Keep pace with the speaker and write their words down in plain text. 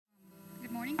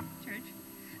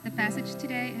The passage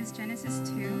today is Genesis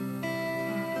 2, 18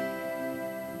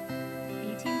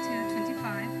 to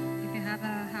 25. If you have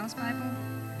a house Bible,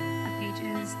 the page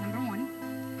is number 1.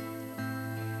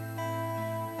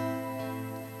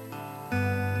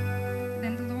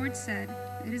 Then the Lord said,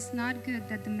 "It is not good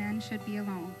that the man should be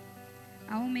alone.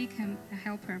 I will make him a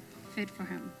helper fit for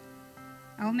him.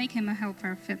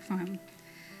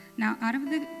 Now out of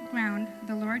the ground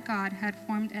the Lord God had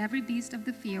formed every beast of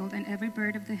the field and every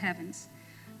bird of the heavens,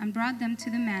 and brought them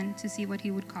to the man to see what he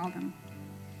would call them.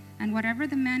 And whatever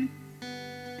the man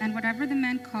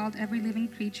called every living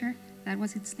creature, that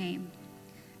was its name.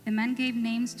 The man gave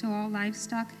names to all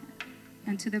livestock,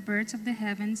 and to the birds of the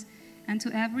heavens, and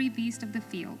to every beast of the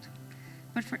field.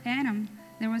 But for Adam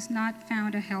there was not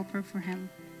found a helper for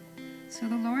him. So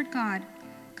the Lord God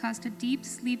caused a deep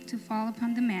sleep to fall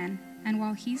upon the man, and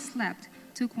while he slept,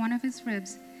 took one of his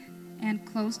ribs and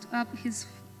closed up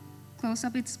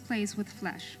its place with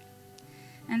flesh.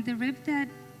 And the rib that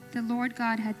the Lord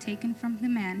God had taken from the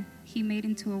man, he made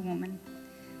into a woman,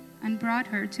 and brought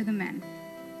her to the man.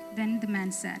 Then the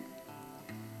man said,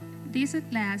 'This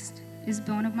at last is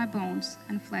bone of my bones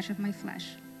and flesh of my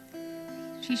flesh.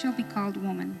 She shall be called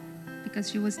woman, because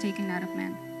she was taken out of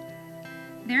man.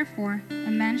 Therefore a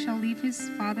man shall leave his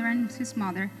father and his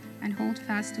mother, and hold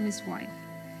fast to his wife,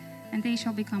 and they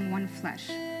shall become one flesh.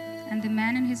 And the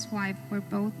man and his wife were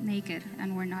both naked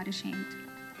and were not ashamed.'"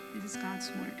 This is God's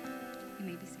word. You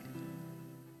may be seated.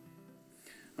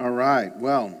 All right,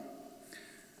 well,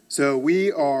 so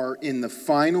we are in the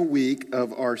final week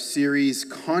of our series,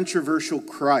 Controversial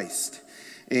Christ.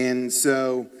 And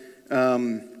so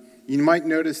you might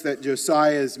notice that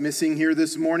Josiah is missing here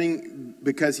this morning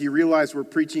because he realized we're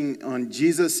preaching on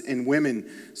Jesus and women.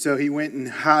 So he went and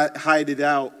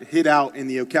hid out in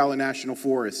the Ocala National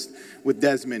Forest with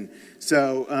Desmond.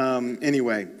 So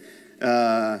anyway,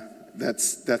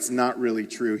 that's not really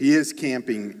true. He is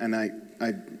camping, and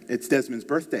it's Desmond's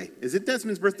birthday. Is it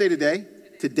Desmond's birthday today?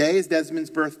 Today is Desmond's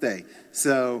birthday.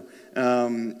 So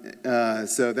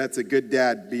that's a good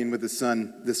dad being with his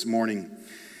son this morning.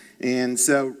 And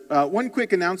so one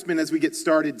quick announcement as we get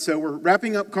started. So we're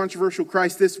wrapping up Controversial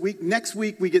Christ this week. Next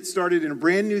week, we get started in a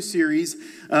brand new series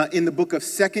in the book of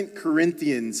 2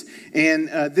 Corinthians. And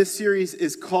this series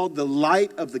is called The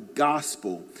Light of the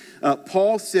Gospel.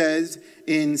 Paul says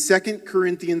in 2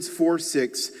 Corinthians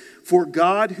 4:6, "For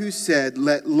God who said,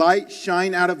 'Let light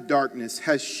shine out of darkness,'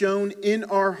 has shone in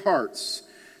our hearts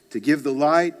to give the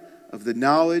light of the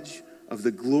knowledge of the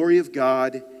glory of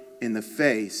God in the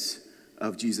face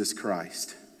of Jesus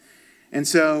Christ." And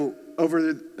so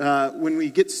when we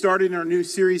get started in our new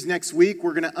series next week,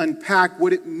 we're going to unpack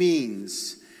what it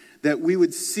means that we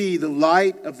would see the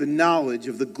light of the knowledge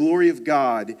of the glory of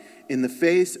God in the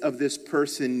face of this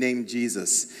person named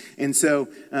Jesus. And so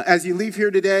as you leave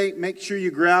here today, make sure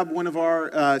you grab one of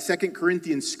our 2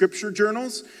 Corinthians scripture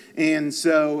journals. And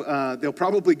so they'll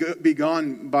probably be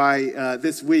gone by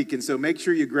this week. And so make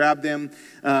sure you grab them.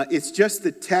 It's just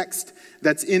the text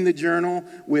that's in the journal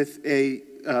with a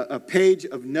page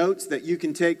of notes that you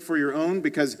can take for your own,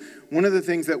 because one of the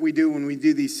things that we do when we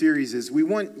do these series is we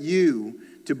want you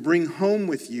to bring home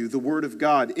with you the Word of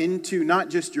God into not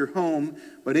just your home,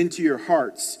 but into your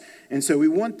hearts. And so we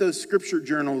want those scripture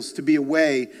journals to be a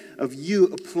way of you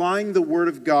applying the Word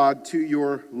of God to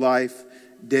your life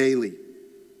daily.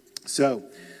 So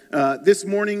this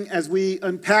morning, as we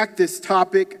unpack this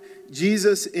topic,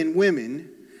 Jesus and women,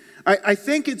 I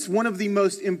think it's one of the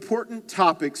most important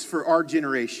topics for our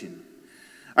generation.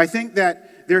 I think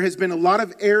that there has been a lot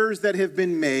of errors that have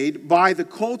been made by the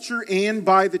culture and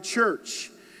by the church.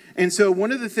 And so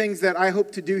one of the things that I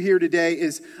hope to do here today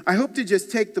is I hope to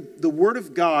just take the Word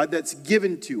of God that's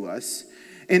given to us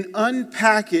and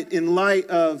unpack it in light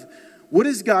of what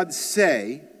does God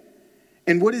say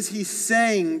and what is He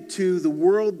saying to the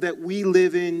world that we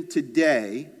live in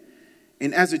today.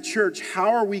 And as a church, how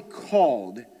are we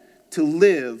called to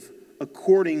live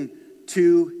according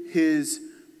to His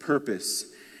purpose?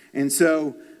 And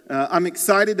so I'm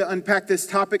excited to unpack this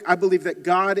topic. I believe that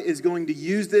God is going to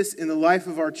use this in the life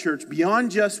of our church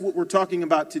beyond just what we're talking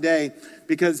about today,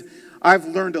 because I've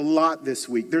learned a lot this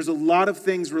week. There's a lot of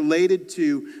things related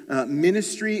to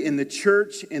ministry in the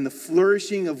church and the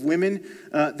flourishing of women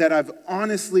that I've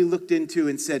honestly looked into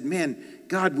and said, man,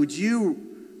 God, would you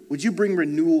bring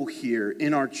renewal here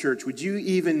in our church? Would you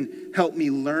even help me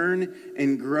learn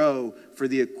and grow for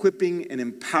the equipping and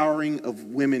empowering of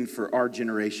women for our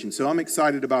generation? So I'm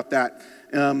excited about that.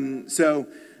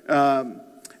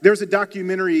 There's a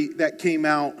documentary that came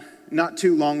out not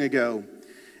too long ago.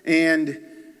 And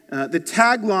the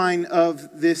tagline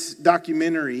of this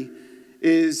documentary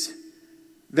is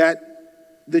that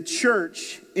the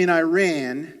church in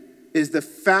Iran is the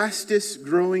fastest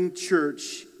growing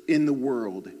church in the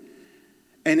world.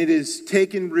 And it has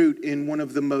taken root in one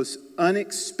of the most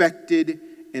unexpected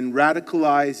and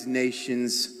radicalized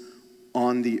nations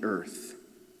on the earth.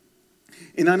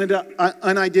 An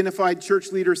unidentified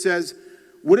church leader says,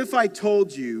 "What if I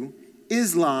told you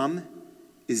Islam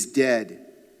is dead?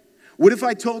 What if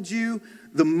I told you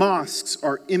the mosques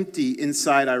are empty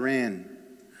inside Iran?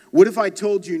 What if I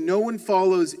told you no one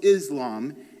follows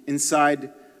Islam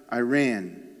inside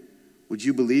Iran? Would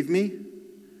you believe me?"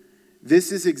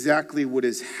 This is exactly what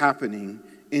is happening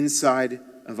inside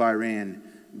of Iran.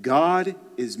 God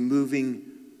is moving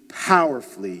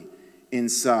powerfully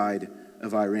inside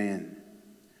of Iran.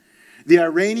 The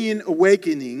Iranian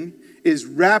awakening is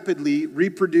rapidly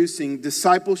reproducing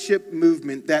discipleship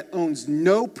movement that owns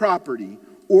no property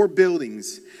or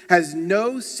buildings, has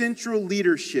no central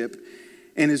leadership,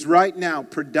 and is right now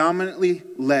predominantly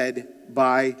led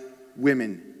by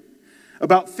women.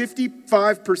 About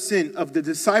 55% of the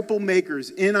disciple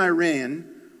makers in Iran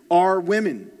are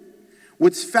women.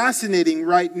 What's fascinating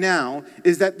right now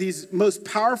is that these most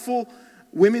powerful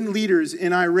women leaders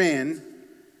in Iran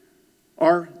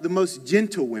are the most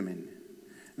gentle women.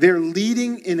 They're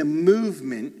leading in a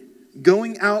movement,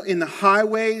 going out in the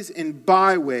highways and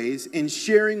byways and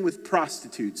sharing with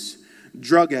prostitutes,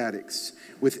 drug addicts,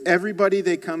 with everybody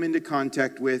they come into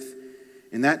contact with,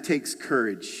 and that takes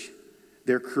courage.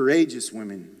 They're courageous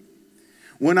women.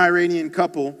 One Iranian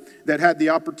couple that had the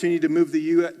opportunity to move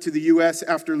to the U.S.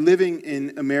 after living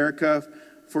in America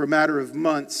for a matter of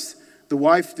months, the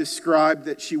wife described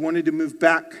that she wanted to move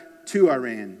back to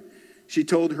Iran. She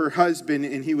told her husband,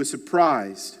 and he was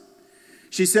surprised.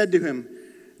 She said to him,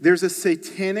 "There's a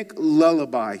satanic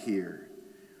lullaby here.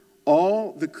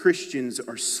 All the Christians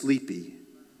are sleepy.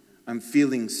 I'm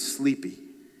feeling sleepy."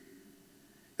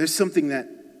 There's something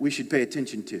that we should pay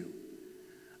attention to.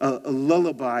 A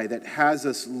lullaby that has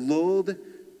us lulled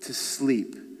to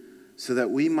sleep so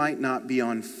that we might not be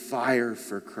on fire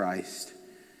for Christ.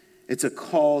 It's a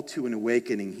call to an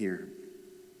awakening here.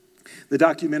 The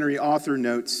documentary author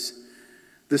notes,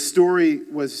 the story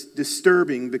was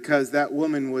disturbing because that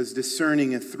woman was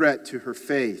discerning a threat to her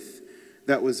faith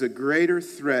that was a greater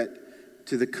threat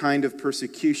to the kind of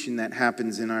persecution that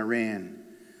happens in Iran.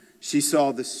 She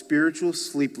saw the spiritual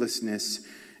sleeplessness.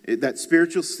 That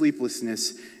spiritual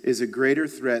sleeplessness is a greater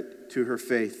threat to her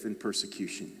faith than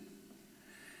persecution.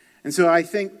 And so I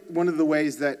think one of the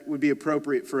ways that would be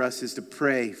appropriate for us is to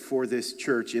pray for this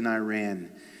church in Iran.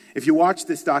 If you watch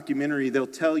this documentary, they'll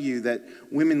tell you that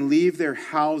women leave their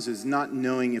houses not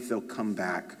knowing if they'll come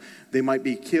back. They might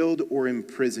be killed or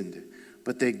imprisoned,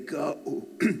 but they go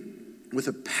with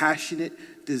a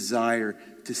passionate desire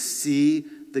to see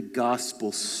the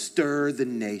gospel stir the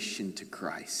nation to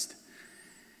Christ.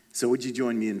 So would you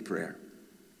join me in prayer?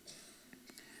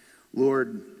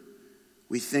 Lord,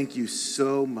 we thank you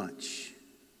so much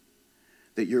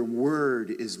that your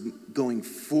word is going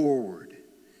forward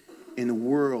in a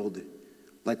world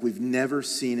like we've never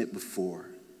seen it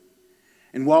before.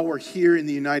 And while we're here in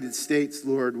the United States,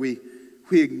 Lord, we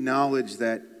acknowledge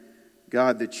that,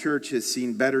 God, the church has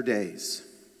seen better days.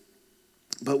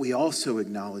 But we also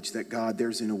acknowledge that, God,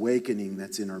 there's an awakening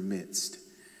that's in our midst.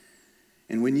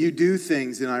 And when you do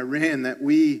things in Iran that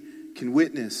we can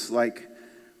witness, like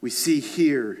we see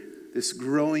here, this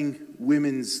growing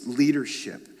women's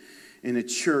leadership in a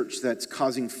church that's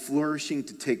causing flourishing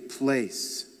to take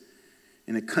place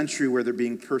in a country where they're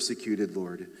being persecuted,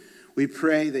 Lord, we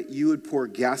pray that you would pour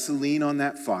gasoline on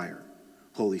that fire,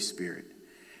 Holy Spirit,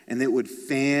 and that it would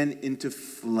fan into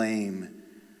flame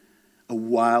a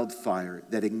wildfire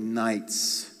that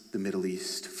ignites the Middle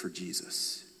East for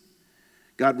Jesus.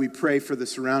 God, we pray for the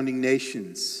surrounding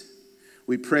nations.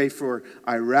 We pray for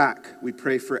Iraq. We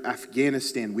pray for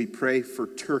Afghanistan. We pray for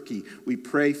Turkey. We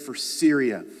pray for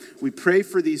Syria. We pray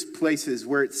for these places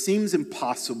where it seems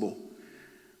impossible.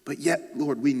 But yet,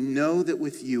 Lord, we know that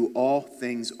with you all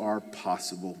things are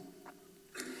possible.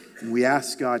 And we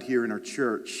ask, God, here in our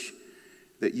church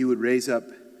that you would raise up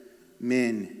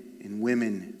men and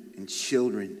women and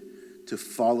children to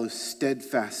follow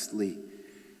steadfastly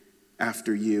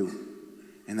after you.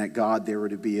 And that, God, there were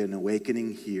to be an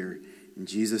awakening here. In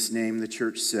Jesus' name, the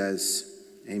church says,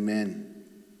 amen.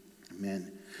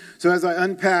 Amen. So as I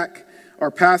unpack our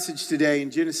passage today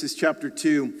in Genesis chapter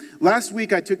 2. Last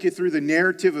week, I took you through the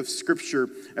narrative of Scripture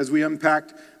as we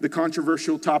unpacked the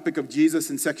controversial topic of Jesus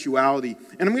and sexuality.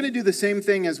 And I'm going to do the same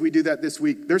thing as we do that this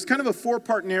week. There's kind of a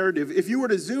four-part narrative. If you were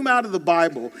to zoom out of the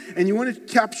Bible and you want to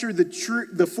capture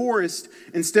the forest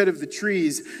instead of the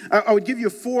trees, I would give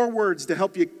you 4 words to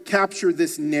help you capture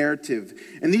this narrative.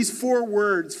 And these 4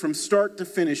 words from start to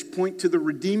finish point to the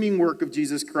redeeming work of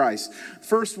Jesus Christ. The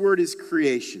first word is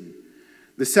creation.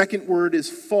 The second word is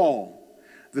fall.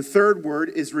 The third word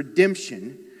is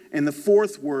redemption. And the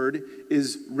fourth word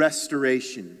is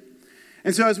restoration.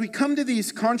 And so as we come to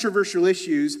these controversial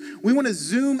issues, we want to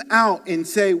zoom out and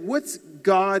say, what's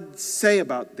God say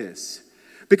about this?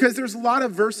 Because there's a lot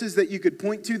of verses that you could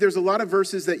point to. There's a lot of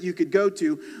verses that you could go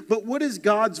to. But what does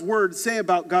God's word say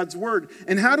about God's word?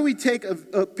 And how do we take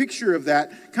a picture of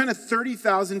that kind of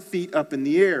 30,000 feet up in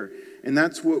the air? And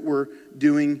that's what we're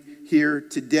doing here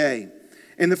today.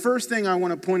 And the first thing I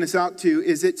want to point us out to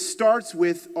is it starts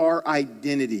with our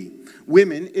identity.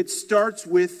 Women, it starts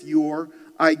with your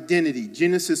identity.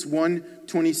 Genesis 1,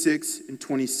 26 and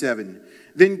 27.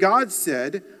 Then God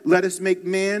said, let us make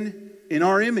man in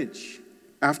our image,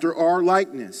 after our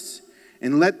likeness,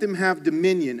 and let them have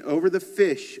dominion over the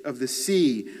fish of the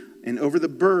sea, and over the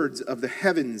birds of the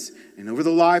heavens, and over the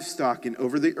livestock, and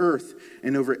over the earth,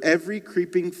 and over every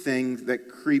creeping thing that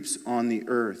creeps on the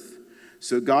earth.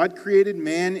 So God created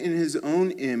man in his own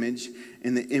image.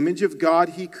 In the image of God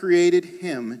he created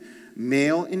him.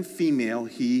 Male and female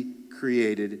he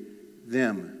created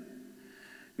them.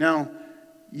 Now,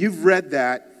 you've read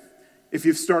that if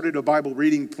you've started a Bible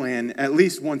reading plan at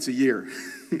least once a year.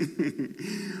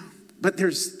 But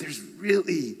there's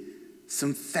really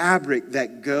some fabric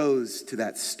that goes to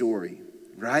that story,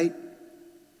 right?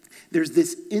 There's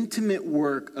this intimate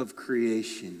work of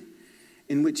creation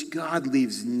in which God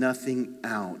leaves nothing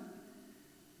out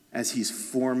as he's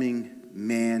forming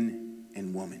man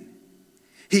and woman.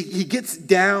 He gets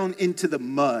down into the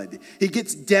mud. He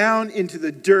gets down into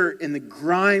the dirt and the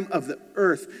grime of the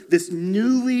earth. This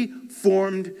newly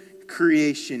formed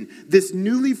creation. This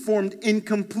newly formed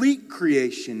incomplete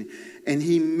creation. And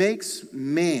he makes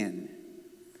man.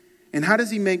 And how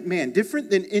does he make man? Different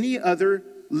than any other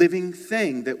living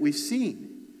thing that we've seen.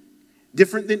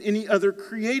 Different than any other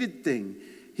created thing.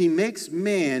 He makes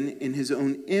man in his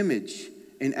own image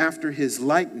and after his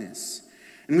likeness.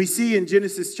 And we see in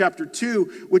Genesis chapter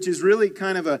 2, which is really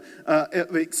kind of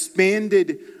an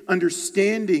expanded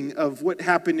understanding of what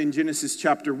happened in Genesis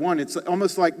chapter 1. It's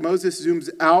almost like Moses zooms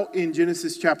out in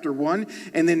Genesis chapter 1,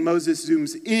 and then Moses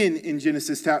zooms in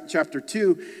Genesis chapter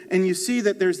 2. And you see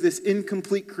that there's this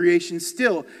incomplete creation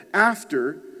still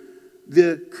after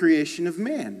the creation of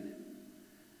man.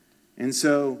 And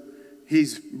so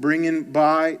he's bringing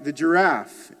by the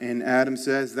giraffe, and Adam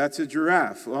says, that's a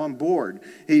giraffe. Well, I'm bored.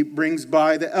 He brings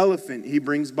by the elephant. He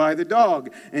brings by the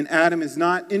dog. And Adam is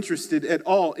not interested at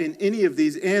all in any of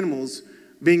these animals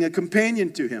being a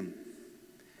companion to him.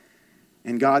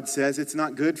 And God says, it's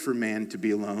not good for man to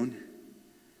be alone.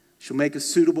 She'll make a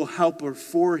suitable helper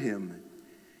for him.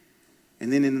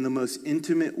 And then in the most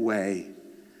intimate way,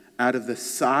 out of the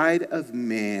side of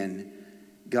man,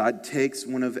 God takes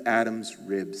one of Adam's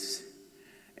ribs.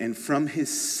 And from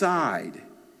his side,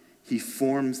 he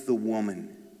forms the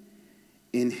woman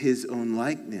in his own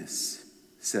likeness,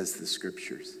 says the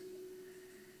scriptures.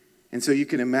 And so you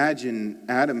can imagine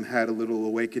Adam had a little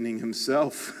awakening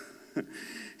himself.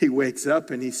 He wakes up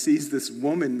and he sees this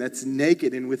woman that's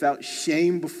naked and without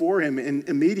shame before him. And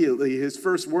immediately his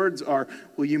first words are,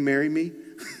 will you marry me?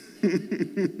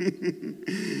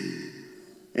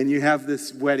 And you have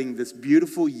this wedding, this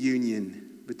beautiful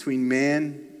union between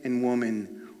man and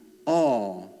woman,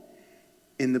 all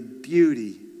in the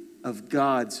beauty of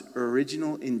God's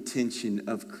original intention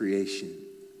of creation.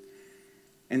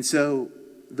 And so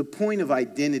the point of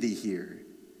identity here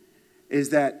is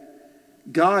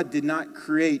that God did not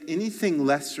create anything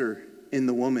lesser in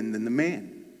the woman than the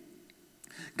man.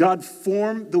 God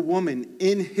formed the woman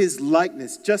in his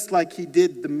likeness, just like he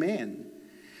did the man.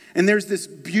 And there's this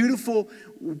beautiful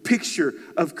picture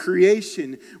of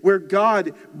creation where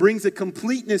God brings a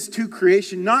completeness to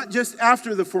creation, not just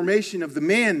after the formation of the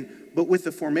man, but with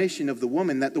the formation of the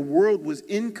woman, that the world was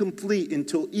incomplete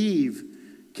until Eve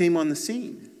came on the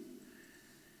scene.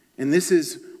 And this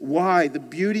is why the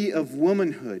beauty of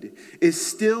womanhood is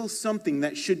still something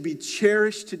that should be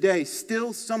cherished today,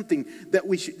 still something that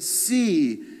we should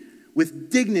see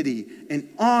with dignity and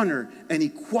honor and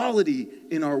equality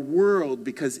in our world,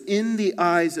 because in the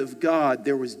eyes of God,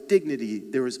 there was dignity,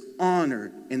 there was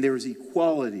honor, and there was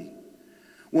equality.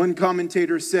 One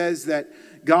commentator says that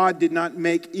God did not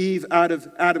make Eve out of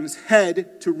Adam's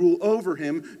head to rule over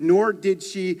him, nor did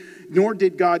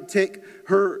God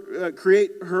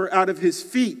create her out of his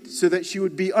feet so that she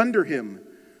would be under him,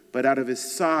 but out of his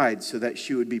side so that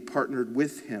she would be partnered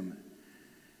with him.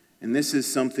 And this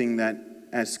is something that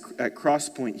at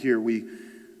Crosspoint here we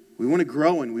want to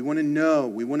grow in, we want to know,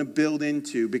 we want to build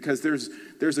into, because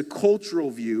there's a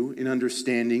cultural view in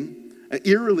understanding, an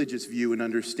irreligious view in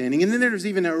understanding, and then there's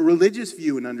even a religious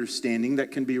view in understanding that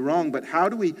can be wrong. But how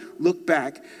do we look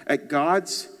back at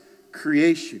God's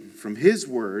creation from his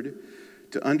word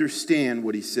to understand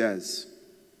what he says?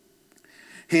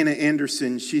 Hannah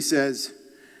Anderson, she says,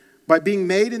 by being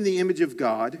made in the image of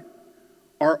God,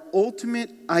 our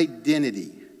ultimate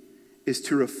identity is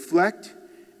to reflect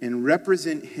and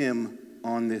represent him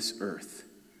on this earth.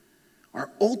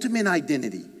 Our ultimate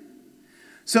identity.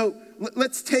 So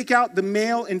let's take out the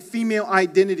male and female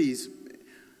identities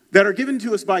that are given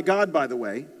to us by God, by the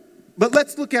way. But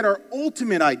let's look at our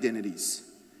ultimate identities.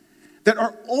 That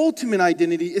our ultimate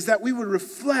identity is that we would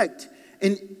reflect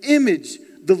and image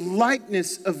the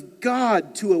likeness of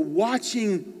God to a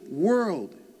watching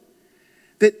world.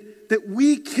 That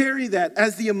we carry that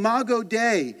as the Imago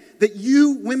Dei. That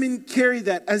you women carry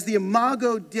that as the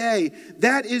Imago Dei.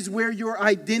 That is where your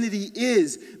identity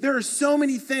is. There are so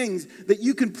many things that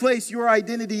you can place your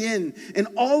identity in. And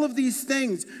all of these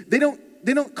things, they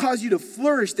don't cause you to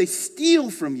flourish. They steal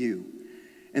from you.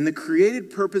 And the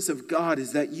created purpose of God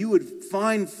is that you would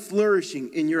find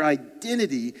flourishing in your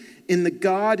identity in the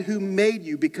God who made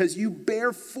you, because you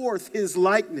bear forth his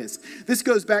likeness. This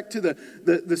goes back to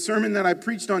the sermon that I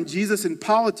preached on Jesus and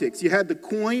politics. You had the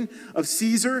coin of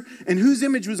Caesar, and whose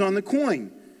image was on the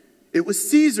coin? It was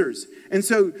Caesar's. And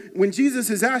so when Jesus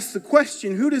is asked the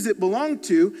question, who does it belong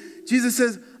to? Jesus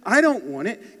says, I don't want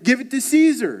it. Give it to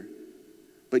Caesar.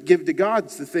 But give to God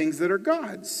the things that are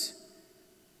God's.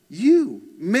 You,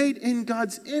 made in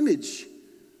God's image,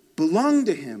 belong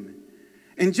to him.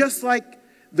 And just like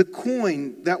the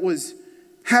coin that was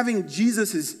having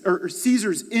Jesus's or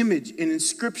Caesar's image and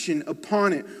inscription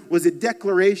upon it was a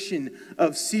declaration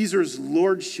of Caesar's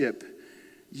lordship,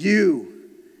 you,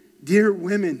 dear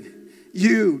women,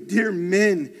 you, dear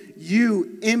men,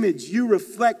 you image, you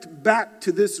reflect back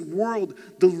to this world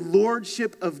the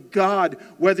lordship of God,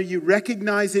 whether you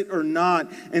recognize it or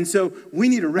not. And so we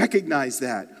need to recognize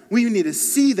that. We need to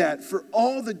see that for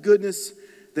all the goodness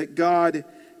that God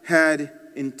had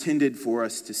intended for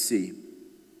us to see.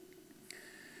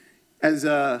 As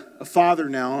a father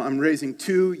now, I'm raising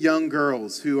two young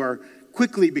girls who are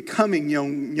quickly becoming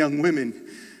young women.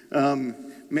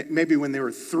 Maybe when they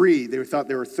were 3, they thought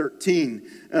they were 13.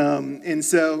 And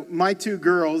so my two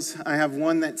girls, I have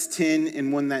one that's 10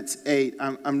 and one that's 8.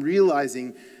 I'm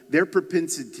realizing their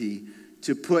propensity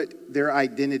to put their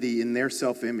identity in their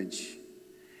self-image.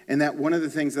 And that one of the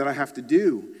things that I have to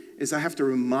do is I have to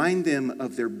remind them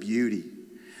of their beauty.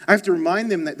 I have to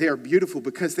remind them that they are beautiful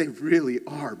because they really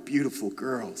are beautiful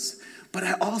girls. But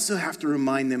I also have to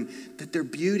remind them that their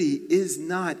beauty is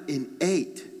not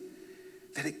innate,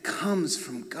 that it comes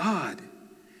from God.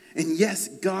 And yes,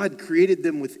 God created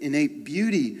them with innate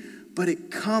beauty, but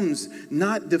it comes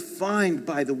not defined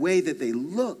by the way that they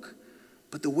look,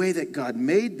 but the way that God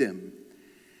made them.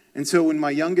 And so when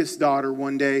my youngest daughter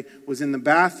one day was in the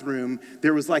bathroom,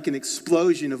 there was like an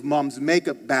explosion of mom's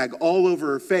makeup bag all over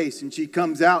her face. And she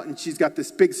comes out and she's got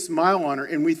this big smile on her.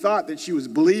 And we thought that she was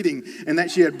bleeding and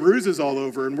that she had bruises all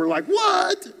over. And we're like,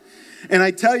 what? And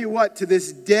I tell you what, to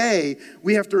this day,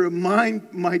 we have to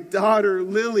remind my daughter,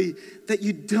 Lily, that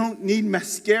you don't need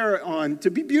mascara on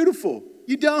to be beautiful.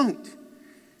 You don't.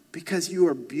 Because you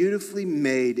are beautifully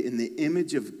made in the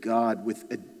image of God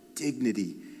with a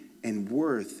dignity and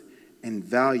worth and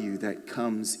value that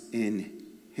comes in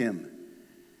him.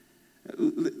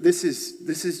 This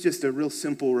is just a real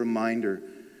simple reminder.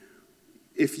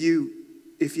 If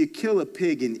you kill a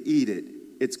pig and eat it,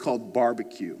 it's called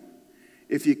barbecue.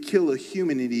 If you kill a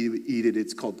human and eat it,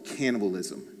 it's called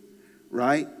cannibalism,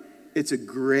 right? It's a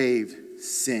grave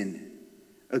sin,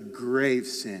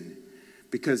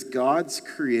 because God's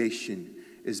creation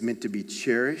is meant to be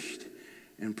cherished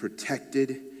and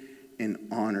protected and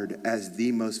honored as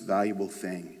the most valuable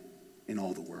thing in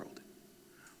all the world.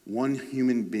 One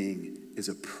human being is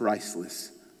a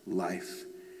priceless life.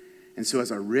 And so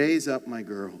as I raise up my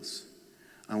girls,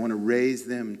 I want to raise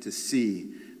them to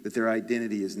see that their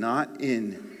identity is not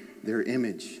in their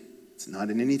image. It's not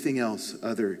in anything else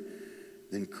other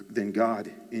than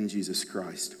God in Jesus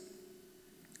Christ.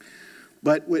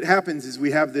 But what happens is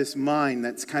we have this mind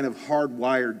that's kind of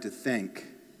hardwired to think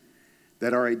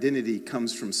that our identity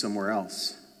comes from somewhere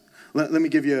else. Let me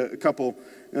give you a couple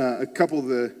of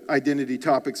the identity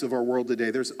topics of our world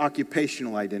today. There's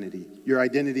occupational identity. Your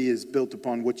identity is built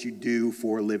upon what you do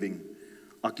for a living.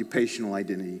 Occupational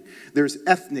identity. There's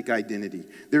ethnic identity.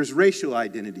 There's racial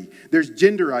identity. There's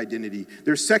gender identity.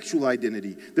 There's sexual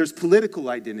identity. There's political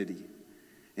identity.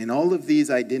 And all of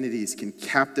these identities can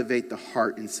captivate the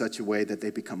heart in such a way that they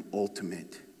become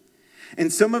ultimate.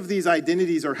 And some of these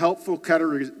identities are helpful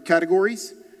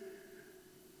categories,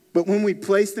 but when we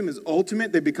place them as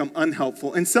ultimate, they become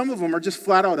unhelpful. And some of them are just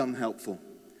flat out unhelpful.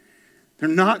 They're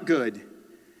not good.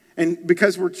 And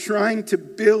because we're trying to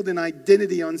build an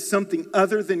identity on something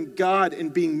other than God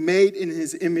and being made in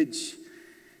His image,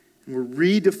 and we're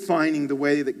redefining the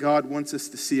way that God wants us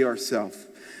to see ourselves.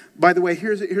 By the way,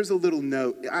 here's a little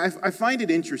note. I find it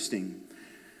interesting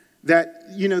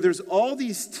that, there's all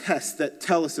these tests that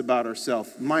tell us about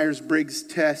ourselves. Myers-Briggs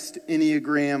test,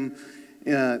 Enneagram,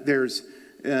 there's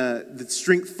the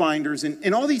Strength Finders,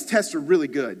 and all these tests are really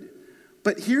good.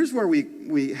 But here's where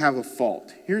we have a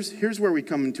fault. Here's where we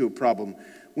come into a problem.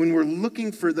 When we're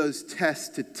looking for those tests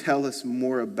to tell us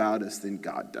more about us than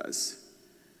God does.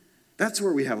 That's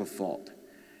where we have a fault.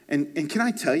 And can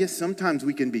I tell you, sometimes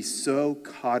we can be so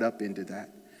caught up into that.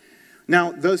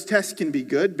 Now, those tests can be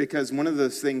good because one of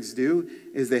those things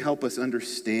is they help us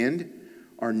understand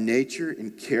our nature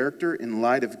and character in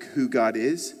light of who God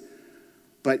is.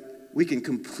 But we can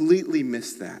completely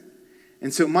miss that.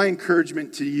 And so my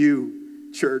encouragement to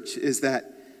you, church, is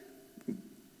that,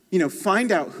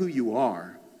 find out who you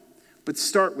are, but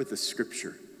start with the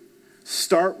Scripture.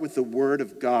 Start with the Word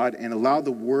of God and allow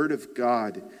the Word of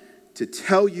God to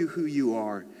tell you who you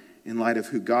are in light of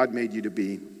who God made you to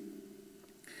be.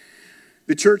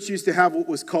 The church used to have what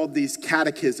was called these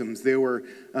catechisms. They were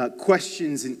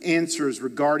questions and answers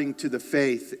regarding to the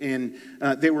faith, and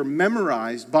they were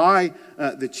memorized by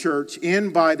the church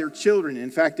and by their children.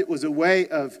 In fact, it was a way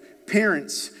of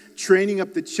parents training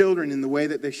up the children in the way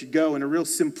that they should go in a real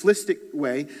simplistic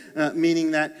way,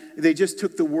 meaning that they just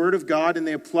took the Word of God and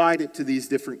they applied it to these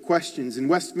different questions. And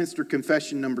Westminster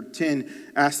Confession number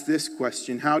 10 asked this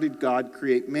question: how did God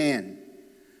create man?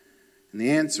 And the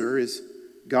answer is,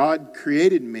 God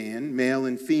created man, male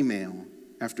and female,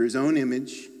 after His own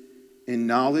image, in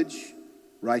knowledge,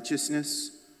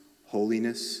 righteousness,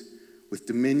 holiness, with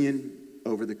dominion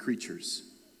over the creatures.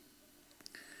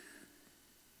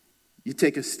 You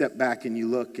take a step back and you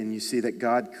look and you see that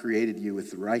God created you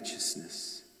with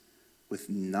righteousness, with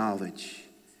knowledge,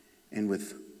 and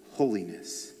with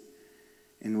holiness,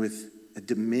 and with a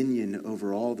dominion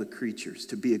over all the creatures,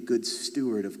 to be a good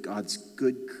steward of God's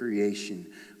good creation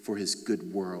for His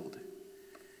good world.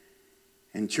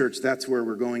 And church, that's where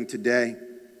we're going today.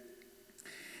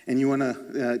 And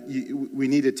we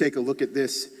need to take a look at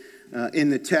this in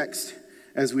the text,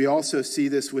 as we also see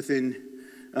this within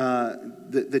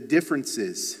the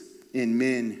differences in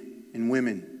men and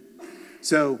women.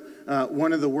 So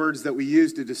one of the words that we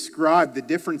use to describe the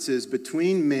differences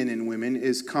between men and women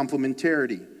is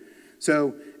complementarity.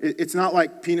 So it's not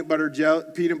like peanut butter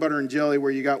and jelly, where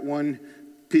you got one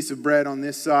piece of bread on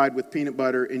this side with peanut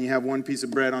butter and you have one piece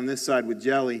of bread on this side with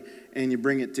jelly, and you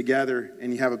bring it together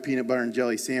and you have a peanut butter and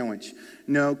jelly sandwich.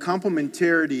 No,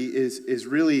 complementarity is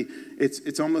really,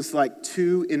 it's almost like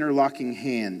two interlocking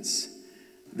hands.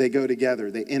 They go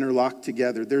together, they interlock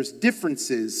together. There's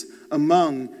differences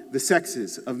among the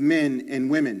sexes of men and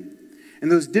women.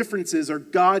 And those differences are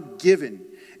God-given,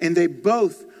 and they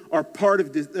both are part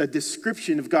of a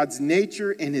description of God's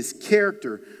nature and His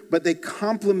character, but they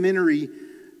complementary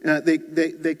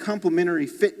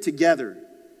fit together.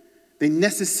 They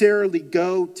necessarily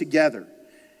go together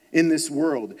in this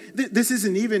world. This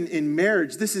isn't even in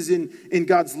marriage. This is in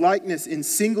God's likeness, in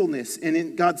singleness, and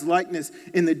in God's likeness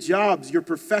in the jobs, your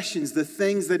professions, the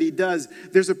things that He does.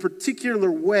 There's a particular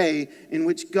way in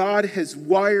which God has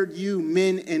wired you,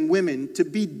 men and women, to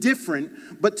be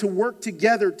different, but to work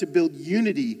together to build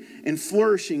unity and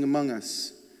flourishing among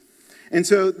us. And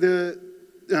so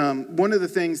one of the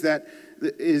things that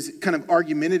is kind of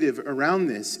argumentative around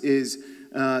this is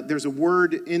there's a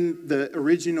word in the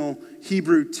original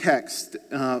Hebrew text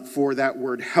for that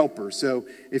word helper. So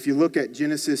if you look at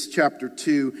Genesis chapter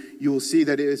 2, you will see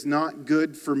that it is not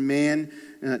good for man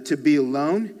to be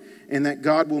alone, and that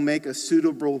God will make a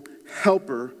suitable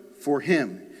helper for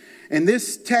him. And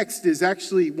this text is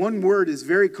actually, one word is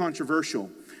very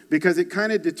controversial because it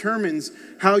kind of determines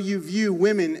how you view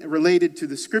women related to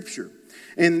the Scripture.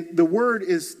 And the word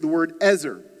is the word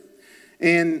ezer.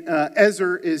 And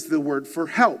ezer is the word for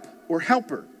help or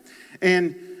helper.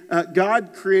 And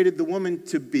God created the woman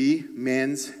to be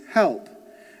man's help.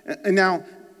 And now,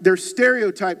 there's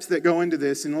stereotypes that go into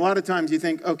this, and a lot of times you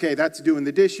think, okay, that's doing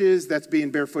the dishes, that's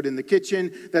being barefoot in the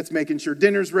kitchen, that's making sure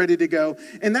dinner's ready to go.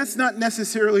 And that's not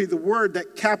necessarily the word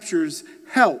that captures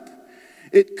help.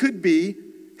 It could be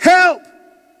help.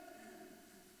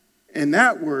 And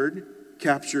that word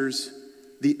captures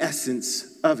the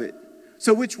essence of it.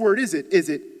 So which word is it? Is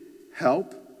it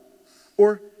help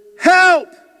or help?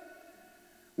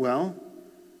 Well,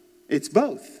 it's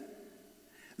both.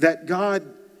 That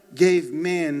God gave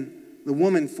man the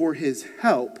woman for his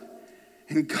help,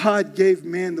 and God gave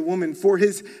man the woman for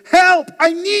his help.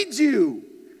 I need you.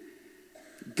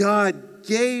 God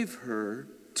gave her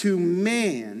to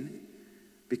man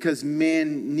because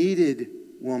man needed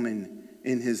woman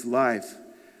in his life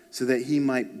so that he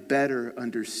might better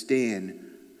understand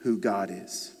who God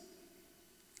is.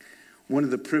 One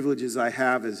of the privileges I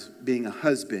have as being a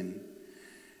husband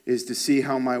is to see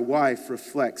how my wife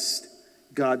reflects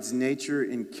God's nature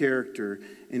and character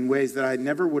in ways that I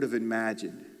never would have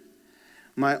imagined.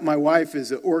 My wife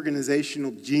is an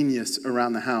organizational genius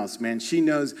around the house, man. She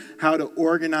knows how to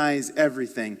organize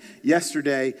everything.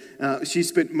 Yesterday, she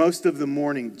spent most of the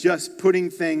morning just putting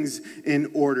things in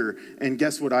order. And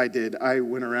guess what I did? I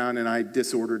went around and I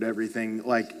disordered everything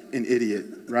like an idiot,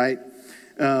 right?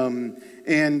 And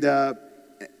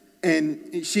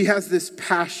she has this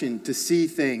passion to see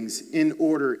things in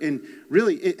order. And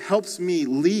really, it helps me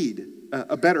lead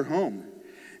a better home.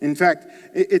 In fact,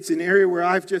 it's an area where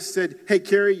I've just said, hey,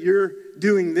 Carrie, you're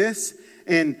doing this,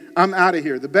 and I'm out of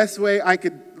here. The best way I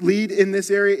could lead in this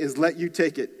area is let you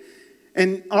take it.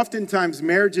 And oftentimes,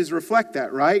 marriages reflect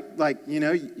that, right? Like, you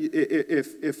know,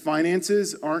 if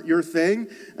finances aren't your thing,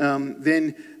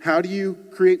 then how do you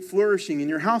create flourishing in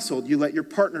your household? You let your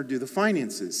partner do the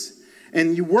finances.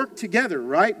 And you work together,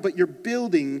 right? But you're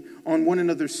building on one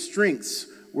another's strengths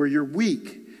where you're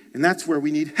weak. And that's where we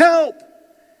need help.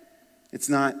 It's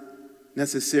not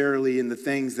necessarily in the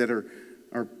things that are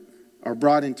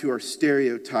brought into our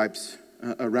stereotypes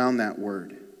around that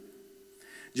word.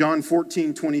 John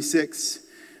 14:26,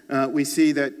 we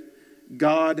see that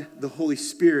God, the Holy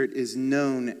Spirit, is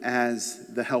known as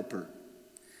the helper.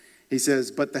 He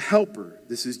says, but the helper,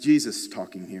 this is Jesus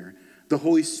talking here, the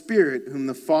Holy Spirit, whom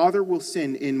the Father will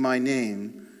send in my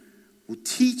name, will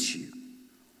teach you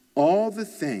all the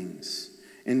things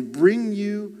and bring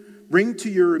to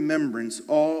your remembrance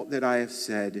all that I have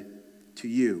said to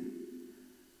you.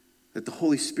 That the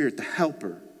Holy Spirit, the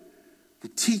helper,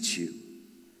 will teach you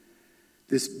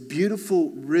this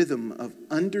beautiful rhythm of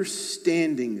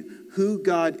understanding who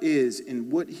God is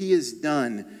and what he has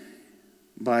done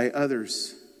by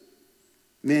others,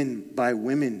 men, by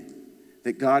women,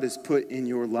 that God has put in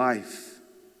your life.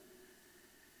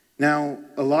 Now,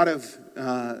 a lot of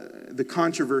the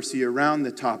controversy around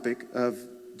the topic of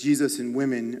Jesus and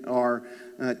women are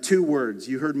two words.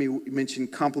 You heard me mention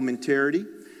complementarity.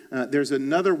 There's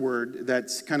another word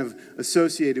that's kind of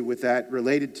associated with that,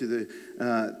 related to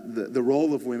the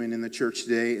role of women in the church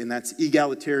today, and that's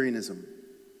egalitarianism.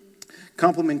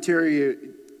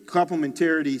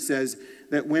 Complementarity says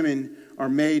that women are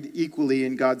made equally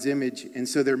in God's image, and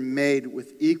so they're made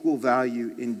with equal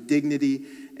value in dignity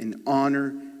and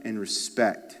honor and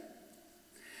respect.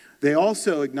 They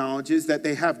also acknowledges that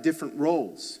they have different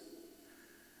roles.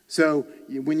 So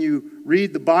when you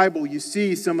read the Bible, you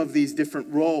see some of these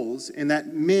different roles, and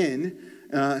that men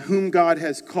whom God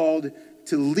has called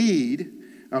to lead,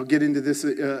 I'll get into this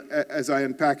as I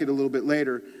unpack it a little bit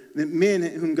later, that men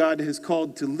whom God has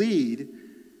called to lead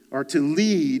are to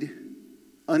lead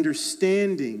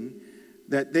understanding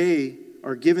that they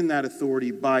are given that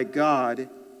authority by God,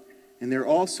 and they're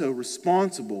also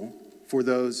responsible for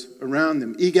those around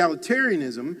them.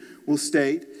 Egalitarianism will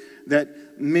state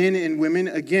that men and women,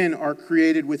 again, are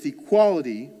created with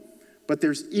equality, but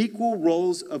there's equal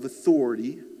roles of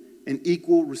authority and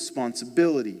equal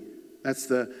responsibility. That's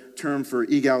the term for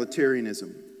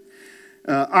egalitarianism.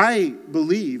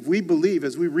 We believe,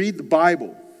 as we read the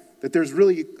Bible, that there's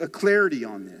really a clarity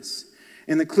on this.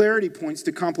 And the clarity points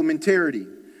to complementarity.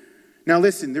 Now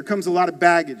listen, there comes a lot of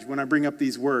baggage when I bring up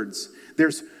these words.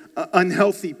 There's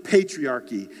unhealthy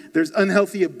patriarchy. There's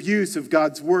unhealthy abuse of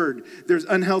God's word. There's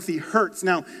unhealthy hurts.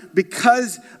 Now,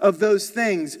 because of those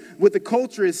things, what the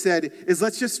culture has said is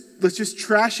let's just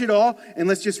trash it all and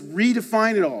let's just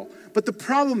redefine it all. But the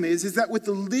problem is that with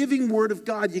the living word of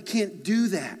God, you can't do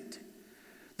that.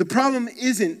 The problem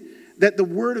isn't that the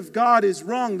word of God is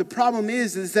wrong. The problem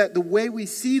is that the way we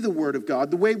see the word of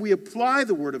God, the way we apply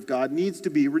the word of God needs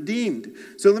to be redeemed.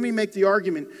 So let me make the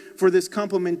argument for this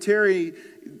complementarity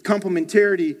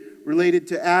related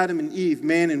to Adam and Eve,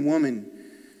 man and woman,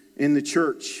 in the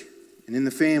church and in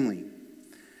the family.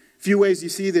 Few ways you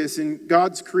see this. In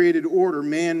God's created order,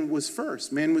 man was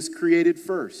first. Man was created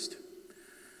first.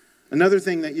 Another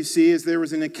thing that you see is there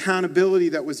was an accountability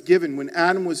that was given. When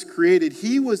Adam was created,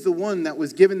 he was the one that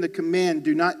was given the command,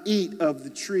 do not eat of the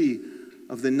tree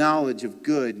of the knowledge of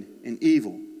good and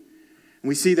evil. And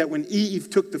we see that when Eve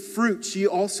took the fruit, she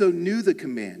also knew the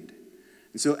command.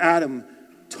 And so Adam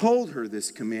told her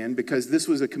this command because this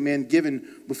was a command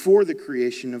given before the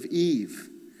creation of Eve.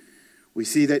 We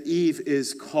see that Eve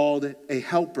is called a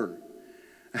helper.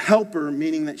 A helper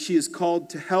meaning that she is called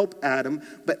to help Adam,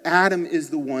 but Adam is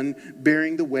the one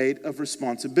bearing the weight of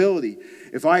responsibility.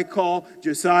 If I call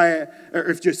Josiah, or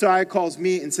if Josiah calls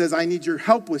me and says, I need your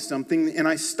help with something, and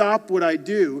I stop what I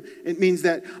do, it means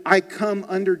that I come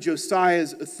under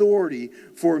Josiah's authority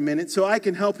for a minute so I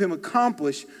can help him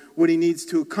accomplish what he needs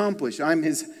to accomplish. I'm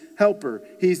his helper.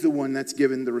 He's the one that's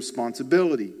given the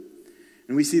responsibility.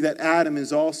 And we see that Adam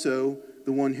is also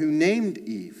the one who named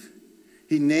Eve.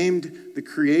 He named the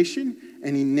creation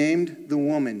and he named the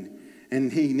woman.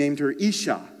 And he named her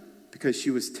Isha because she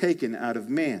was taken out of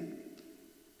man.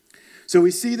 So we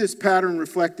see this pattern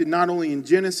reflected not only in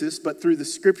Genesis, but through the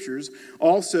scriptures,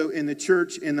 also in the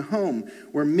church, in the home,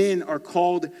 where men are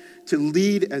called to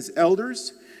lead as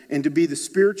elders and to be the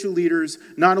spiritual leaders,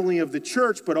 not only of the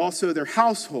church, but also their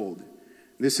household.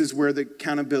 This is where the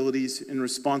accountabilities and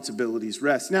responsibilities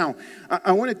rest. Now,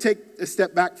 I want to take a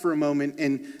step back for a moment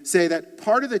and say that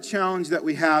part of the challenge that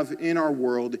we have in our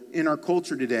world, in our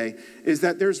culture today, is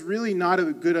that there's really not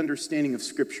a good understanding of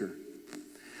Scripture.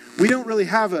 We don't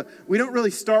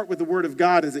really start with the Word of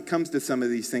God as it comes to some of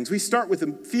these things. We start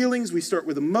with feelings, we start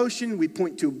with emotion, we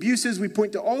point to abuses, we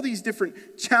point to all these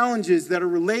different challenges that are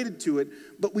related to it,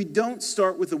 but we don't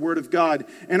start with the Word of God.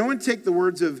 And I want to take the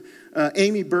words of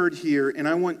Amy Bird here, and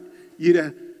I want you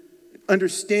to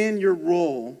understand your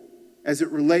role as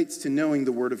it relates to knowing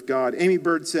the Word of God. Amy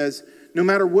Bird says, no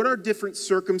matter what our different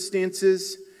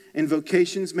circumstances and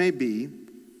vocations may be,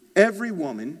 every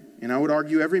woman, and I would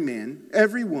argue every man,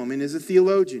 every woman is a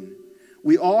theologian.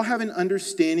 We all have an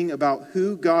understanding about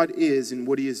who God is and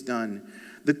what he has done.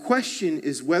 The question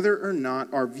is whether or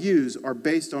not our views are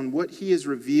based on what he has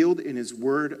revealed in his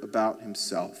word about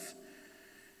himself.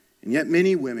 And yet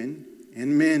many women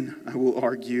and men, I will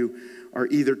argue, are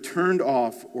either turned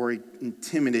off or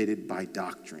intimidated by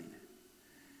doctrine.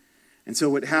 And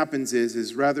so what happens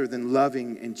is rather than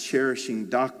loving and cherishing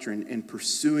doctrine and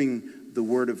pursuing the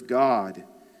word of God,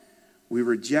 we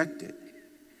reject it.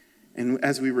 And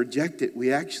as we reject it,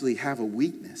 we actually have a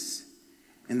weakness.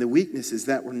 And the weakness is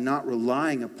that we're not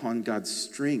relying upon God's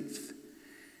strength.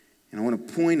 And I want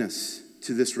to point us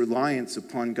to this reliance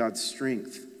upon God's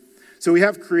strength. So we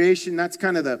have creation. That's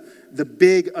kind of the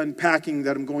big unpacking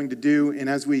that I'm going to do. And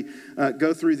as we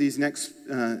go through these next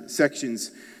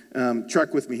sections,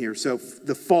 track with me here. So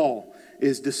the fall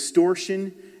is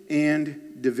distortion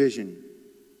and division.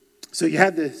 So you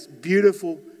have this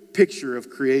beautiful picture of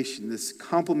creation, this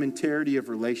complementarity of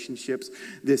relationships,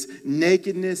 this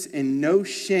nakedness and no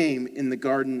shame in the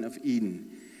Garden of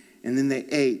Eden. And then they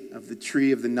ate of the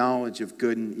tree of the knowledge of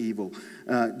good and evil.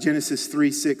 Genesis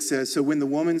 3:6 says, so when the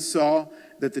woman saw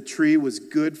that the tree was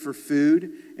good for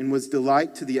food and was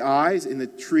delight to the eyes, and the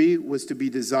tree was to be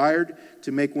desired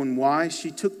to make one wise,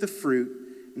 she took the fruit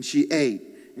and she ate.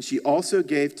 And she also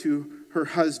gave to her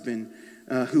husband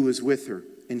who was with her,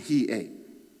 and he ate.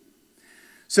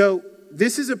 So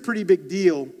this is a pretty big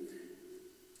deal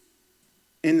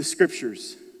in the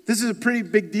scriptures. This is a pretty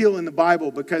big deal in the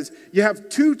Bible because you have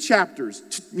 2 chapters,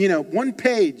 one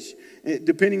page,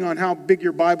 depending on how big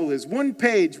your Bible is, 1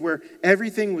 page where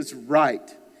everything was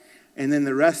right. And then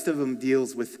the rest of them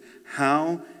deals with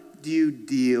how do you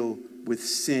deal with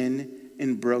sin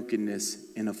and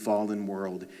brokenness in a fallen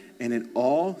world. And it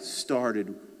all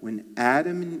started when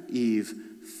Adam and Eve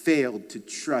failed to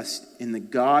trust in the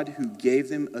God who gave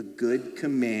them a good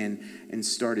command and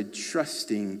started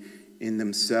trusting in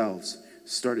themselves,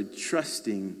 started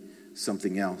trusting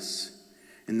something else.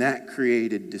 And that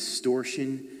created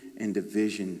distortion and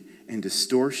division. And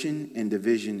distortion and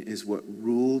division is what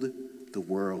ruled the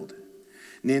world.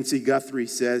 Nancy Guthrie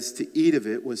says to eat of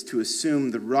it was to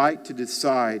assume the right to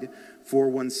decide for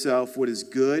oneself what is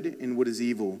good and what is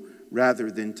evil, rather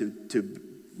than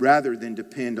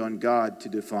depend on God to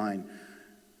define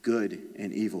good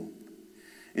and evil.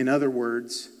 In other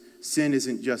words, sin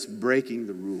isn't just breaking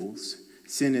the rules.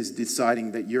 Sin is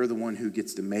deciding that you're the one who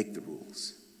gets to make the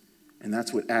rules. And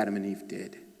that's what Adam and Eve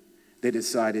did. They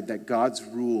decided that God's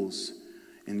rules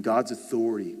and God's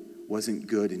authority wasn't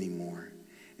good anymore.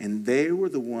 And they were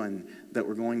the one that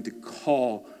were going to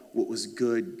call what was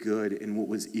good, good, and what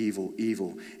was evil,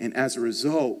 evil. And as a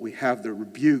result, we have the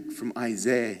rebuke from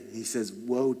Isaiah. He says,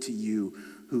 woe to you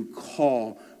who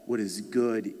call what is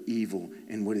good evil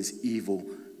and what is evil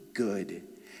good.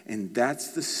 And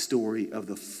that's the story of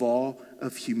the fall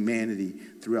of humanity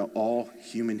throughout all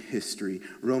human history.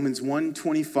 Romans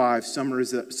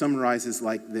 1:25 summarizes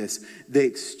like this. They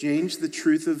exchanged the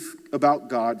truth about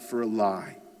God for a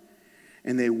lie.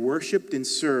 And they worshiped and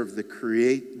served the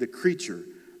creature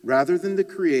rather than the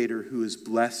Creator, who is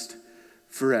blessed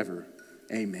forever.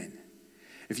 Amen.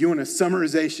 If you want a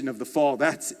summarization of the fall,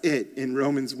 that's it in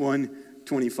Romans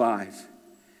 1:25.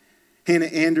 Hannah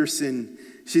Anderson,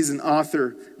 she's an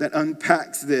author that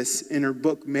unpacks this in her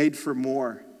book, Made for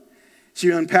More.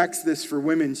 She unpacks this for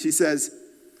women. She says,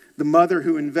 the mother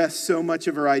who invests so much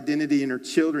of her identity in her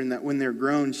children that when they're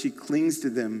grown, she clings to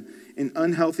them in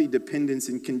unhealthy dependence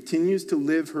and continues to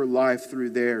live her life through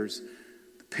theirs.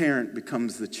 The parent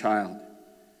becomes the child.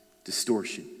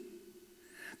 Distortion.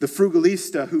 The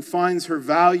frugalista who finds her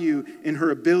value in her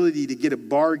ability to get a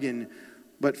bargain,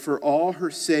 but for all her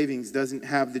savings doesn't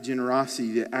have the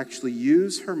generosity to actually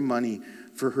use her money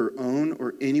for her own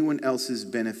or anyone else's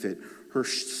benefit. Her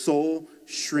soul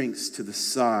shrinks to the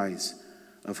size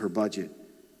of her budget.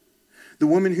 The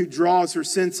woman who draws her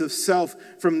sense of self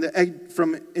from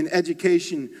an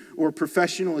education or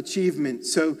professional achievement,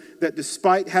 so that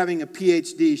despite having a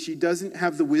PhD, she doesn't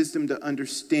have the wisdom to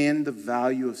understand the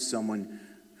value of someone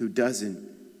who doesn't.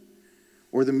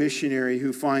 Or the missionary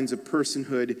who finds a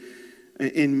personhood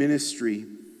in ministry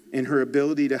in her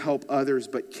ability to help others,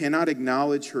 but cannot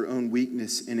acknowledge her own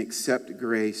weakness and accept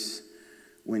grace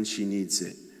when she needs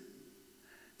it.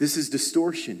 This is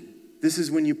distortion. This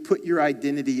is when you put your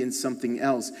identity in something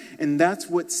else. And that's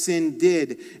what sin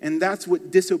did. And that's what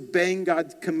disobeying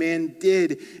God's command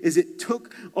did, is it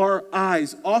took our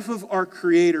eyes off of our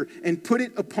Creator and put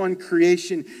it upon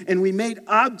creation. And we made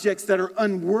objects that are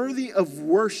unworthy of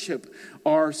worship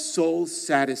our soul's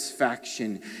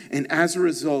satisfaction. And as a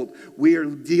result, we are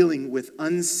dealing with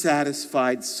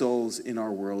unsatisfied souls in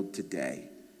our world today.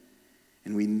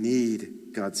 And we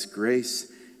need God's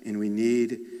grace, and we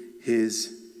need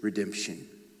His redemption.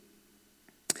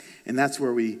 And that's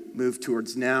where we move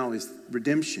towards now, is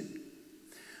redemption.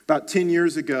 About 10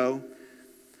 years ago,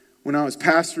 when I was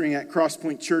pastoring at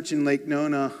Crosspoint Church in Lake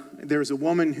Nona, there was a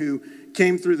woman who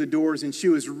came through the doors, and she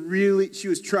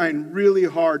was trying really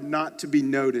hard not to be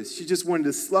noticed. She just wanted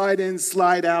to slide in,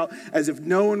 slide out, as if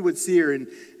no one would see her. And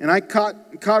I caught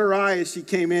her eye as she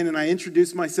came in, and I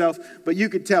introduced myself, but you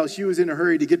could tell she was in a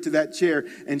hurry to get to that chair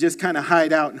and just kind of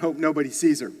hide out and hope nobody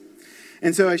sees her.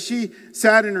 And so as she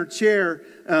sat in her chair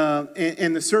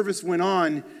and the service went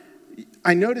on,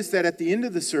 I noticed that at the end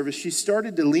of the service, she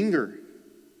started to linger.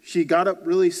 She got up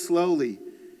really slowly,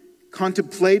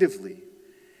 contemplatively.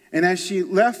 And as she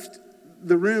left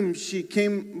the room, she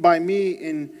came by me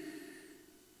and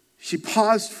she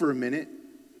paused for a minute.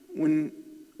 When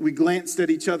we glanced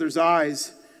at each other's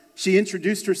eyes, she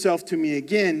introduced herself to me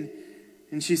again,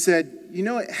 and she said, you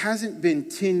know, it hasn't been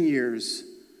 10 years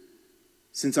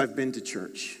since I've been to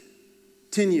church.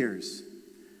 10 years.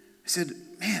 I said,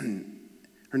 man,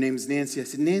 her name's Nancy. I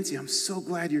said, Nancy, I'm so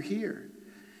glad you're here.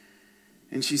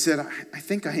 And she said, I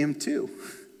think I am too.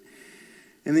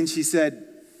 And then she said,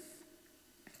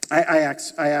 I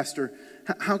asked her,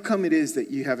 how come it is that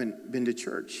you haven't been to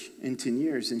church in 10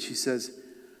 years? And she says,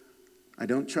 I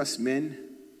don't trust men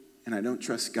and I don't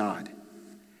trust God.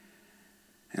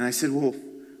 And I said, well,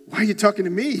 why are you talking to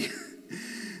me?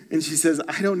 And she says,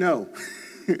 I don't know.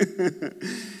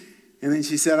 And then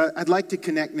she said, I'd like to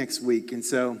connect next week. And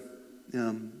so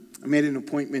I made an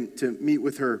appointment to meet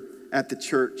with her at the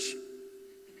church.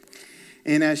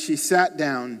 And as she sat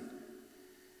down,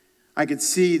 I could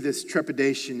see this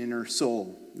trepidation in her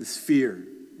soul, this fear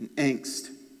and angst.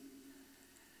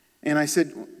 And I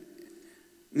said,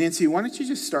 Nancy, why don't you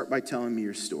just start by telling me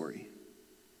your story?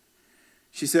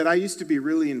 She said, I used to be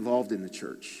really involved in the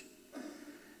church.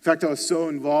 In fact, I was so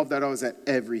involved that I was at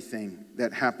everything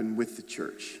that happened with the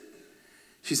church.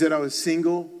 She said, I was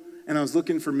single and I was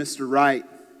looking for Mr. Right,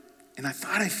 and I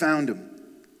thought I found him.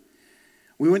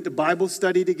 We went to Bible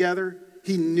study together.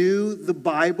 He knew the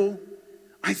Bible.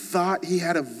 I thought he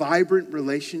had a vibrant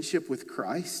relationship with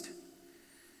Christ.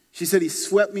 She said, he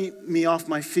swept me off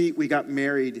my feet. We got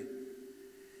married.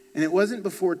 And it wasn't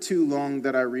before too long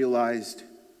that I realized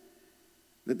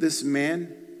that this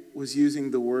man was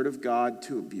using the word of God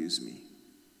to abuse me.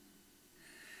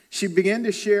 She began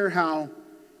to share how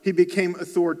he became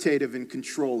authoritative and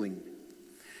controlling.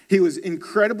 He was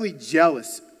incredibly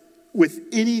jealous with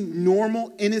any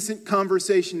normal, innocent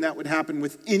conversation that would happen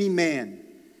with any man.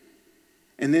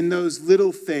 And then those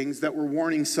little things that were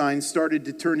warning signs started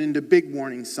to turn into big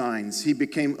warning signs. He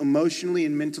became emotionally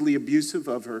and mentally abusive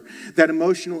of her. That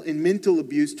emotional and mental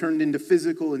abuse turned into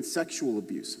physical and sexual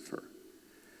abuse of her.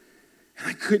 And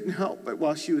I couldn't help but,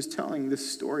 while she was telling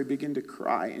this story, begin to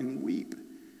cry and weep.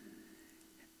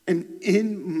 And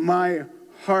in my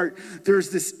heart, there's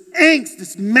this angst,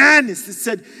 this madness that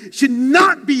said, it should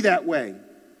not be that way.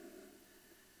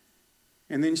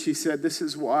 And then she said, this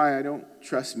is why I don't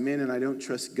trust men and I don't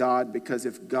trust God, because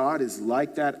if God is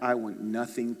like that, I want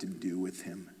nothing to do with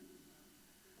him.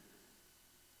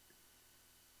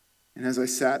 And as I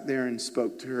sat there and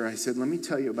spoke to her, I said, let me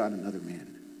tell you about another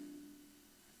man.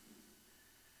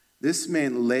 This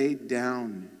man laid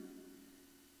down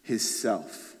his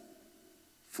self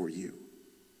for you.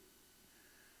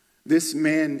 This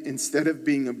man, instead of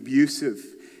being abusive,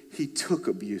 he took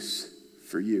abuse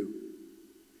for you.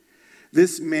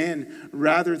 This man,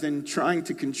 rather than trying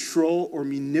to control or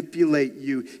manipulate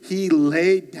you, he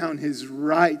laid down his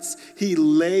rights. He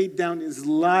laid down his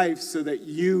life so that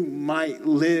you might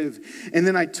live. And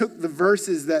then I took the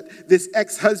verses that this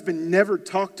ex-husband never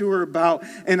talked to her about,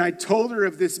 and I told her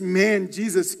of this man,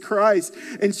 Jesus Christ,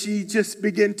 and she just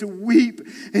began to weep.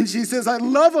 And she says, I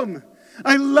love him.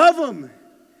 I love him.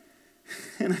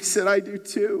 And I said, I do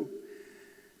too.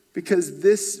 Because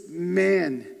this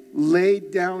man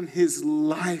laid down his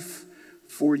life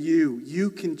for you. You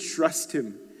can trust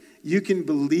him. You can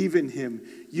believe in him.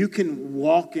 You can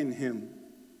walk in him.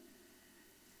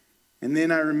 And then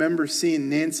I remember seeing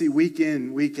Nancy week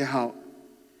in, week out,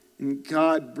 and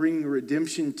God bring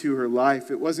redemption to her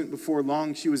life. It wasn't before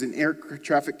long. She was an air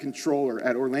traffic controller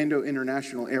at Orlando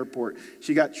International Airport.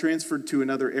 She got transferred to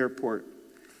another airport.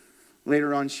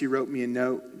 Later on, she wrote me a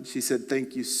note. She said,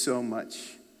 thank you so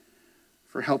much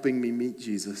for helping me meet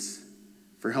Jesus,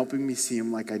 for helping me see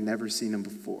him like I'd never seen him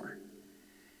before.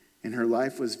 And her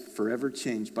life was forever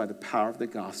changed by the power of the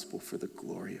gospel for the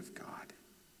glory of God.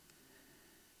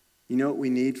 You know what we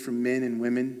need from men and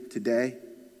women today?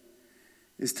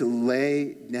 Is to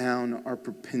lay down our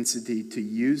propensity to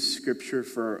use Scripture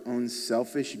for our own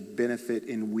selfish benefit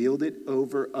and wield it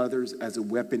over others as a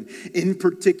weapon. In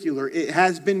particular, it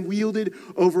has been wielded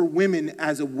over women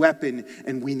as a weapon,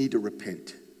 and we need to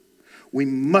repent. We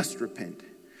must repent,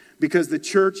 because the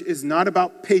church is not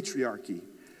about patriarchy.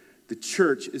 The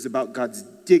church is about God's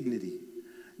dignity,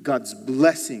 God's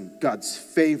blessing, God's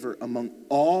favor among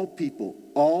all people,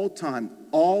 all time,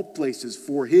 all places,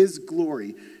 for his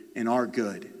glory and our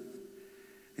good.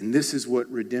 And this is what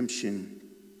redemption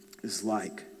is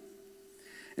like.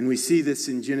 And we see this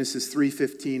in Genesis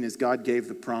 3:15 as God gave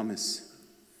the promise.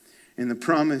 And the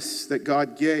promise that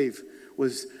God gave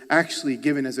was actually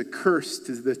given as a curse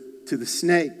to the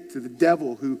snake, to the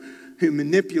devil who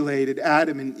manipulated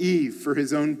Adam and Eve for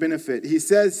his own benefit. He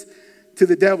says to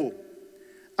the devil,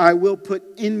 I will put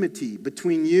enmity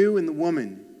between you and the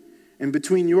woman, and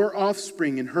between your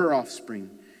offspring and her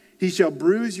offspring. He shall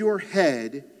bruise your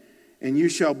head, and you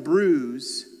shall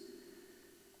bruise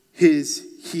his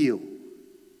heel.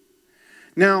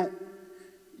 Now,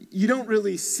 you don't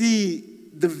really see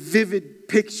the vivid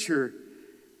picture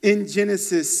in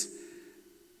Genesis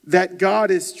that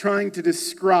God is trying to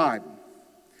describe.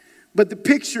 But the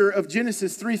picture of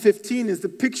Genesis 3:15 is the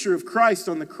picture of Christ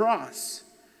on the cross.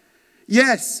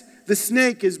 Yes, the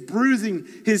snake is bruising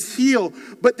his heel,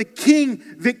 but the king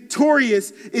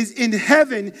victorious is in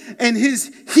heaven, and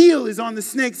his heel is on the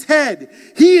snake's head.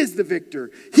 He is the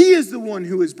victor. He is the one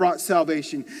who has brought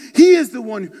salvation. He is the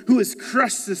one who has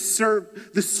crushed the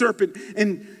serpent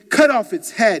and cut off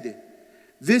its head.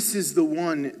 This is the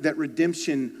one that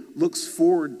redemption looks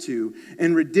forward to.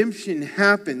 And redemption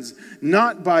happens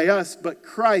not by us, but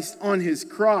Christ on his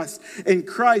cross. And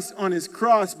Christ on his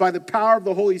cross, by the power of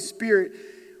the Holy Spirit,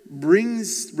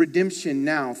 brings redemption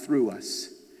now through us.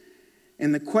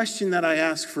 And the question that I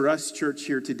ask for us, church,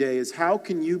 here today is, how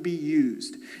can you be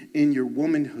used in your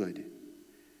womanhood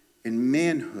and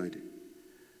manhood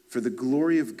for the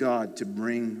glory of God to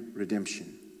bring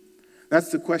redemption? That's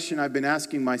the question I've been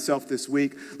asking myself this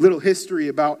week. Little history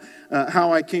about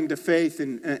how I came to faith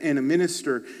and a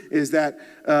minister is that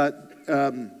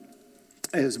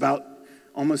it was about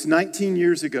almost 19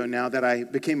 years ago now that I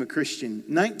became a Christian.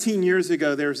 19 years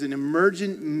ago, there was an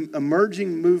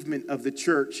emerging movement of the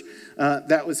church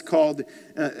that was called,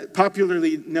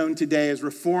 popularly known today as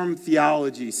Reformed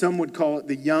theology. Some would call it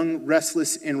the young,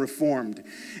 restless, and reformed.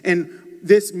 And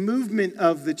this movement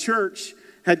of the church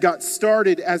had got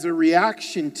started as a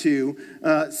reaction to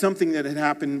something that had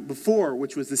happened before,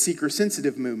 which was the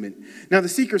seeker-sensitive movement. Now, the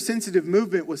seeker-sensitive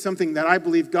movement was something that I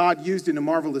believe God used in a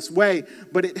marvelous way,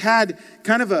 but it had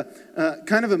kind of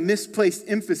a misplaced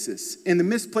emphasis. And the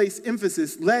misplaced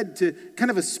emphasis led to kind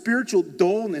of a spiritual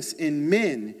dullness in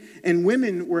men. And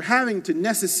women were having to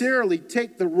necessarily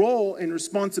take the role and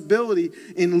responsibility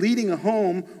in leading a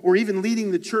home or even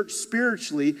leading the church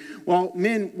spiritually, while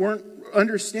men weren't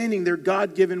understanding their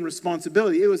God-given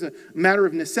responsibility. It was a matter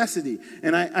of necessity.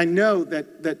 And I know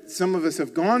that some of us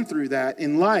have gone through that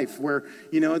in life where,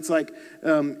 it's like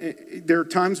there are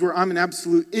times where I'm an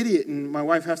absolute idiot and my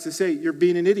wife has to say, "You're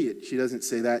being an idiot." She doesn't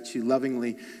say that. She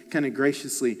lovingly, kind of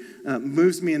graciously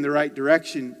moves me in the right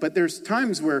direction. But there's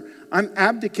times where I'm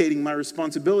abdicating my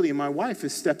responsibility and my wife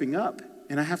is stepping up.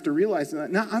 And I have to realize that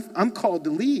now I'm called to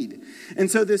lead. And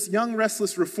so this young,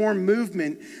 restless reform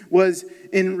movement was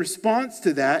in response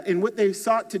to that. And what they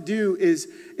sought to do is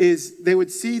they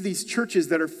would see these churches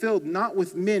that are filled not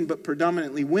with men, but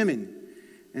predominantly women.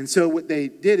 And so what they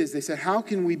did is they said, how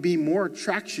can we be more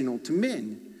attractional to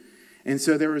men? And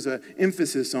so there was an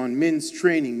emphasis on men's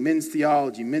training, men's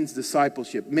theology, men's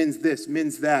discipleship, men's this,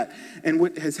 men's that. And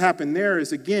what has happened there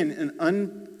is, again,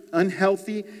 an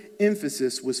unhealthy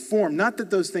emphasis was formed. Not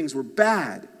that those things were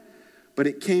bad, but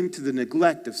it came to the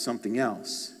neglect of something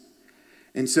else.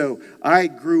 And so I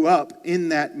grew up in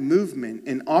that movement,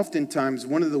 and oftentimes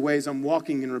one of the ways I'm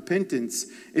walking in repentance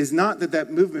is not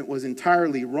that movement was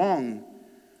entirely wrong,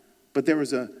 but there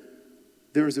was a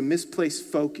misplaced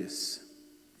focus.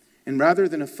 And rather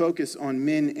than a focus on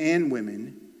men and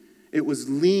women, it was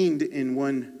leaned in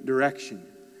one direction.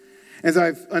 As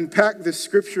I've unpacked this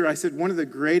scripture, I said one of the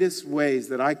greatest ways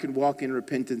that I could walk in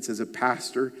repentance as a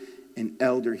pastor and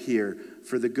elder here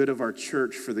for the good of our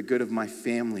church, for the good of my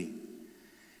family,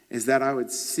 is that I would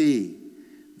see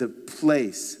the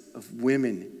place of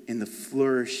women in the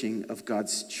flourishing of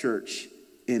God's church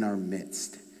in our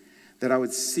midst. That I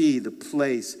would see the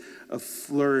place of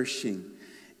flourishing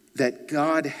that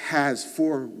God has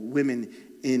for women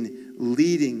in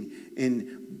leading,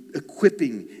 in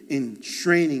equipping, in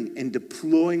training, and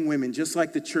deploying women, just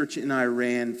like the church in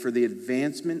Iran, for the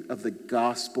advancement of the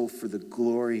gospel for the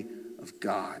glory of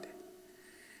God.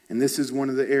 And this is one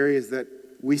of the areas that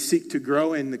we seek to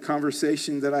grow in. The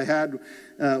conversation that I had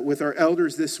with our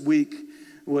elders this week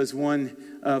was one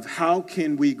of how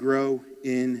can we grow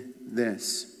in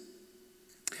this?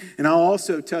 And I'll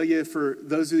also tell you, for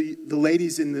those of the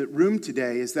ladies in the room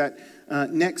today, is that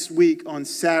next week on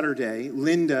Saturday,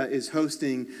 Linda is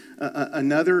hosting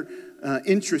another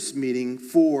interest meeting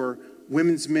for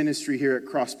women's ministry here at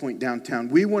Crosspoint Downtown.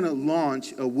 We want to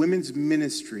launch a women's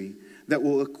ministry that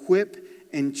will equip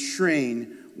and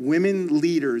train women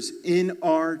leaders in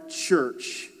our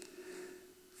church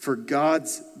for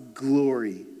God's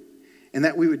glory. And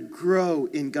that we would grow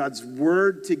in God's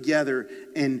word together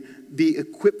and be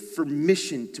equipped for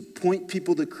mission to point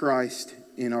people to Christ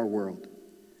in our world.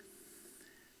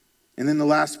 And then the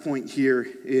last point here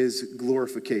is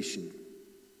glorification.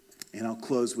 And I'll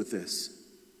close with this.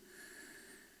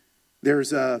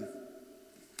 There's a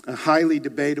highly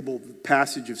debatable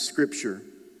passage of Scripture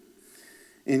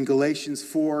in Galatians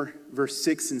 4, verse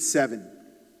 6 and 7.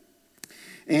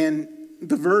 And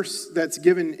the verse that's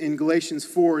given in Galatians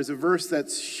 4 is a verse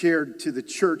that's shared to the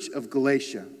church of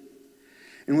Galatia.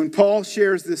 And when Paul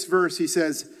shares this verse, he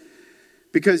says,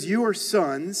 "Because you are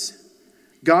sons,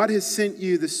 God has sent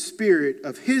you the Spirit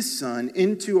of His Son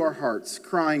into our hearts,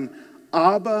 crying,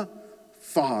 'Abba,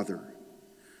 Father.'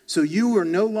 So you are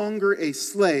no longer a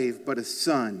slave, but a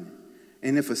son.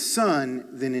 And if a son,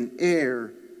 then an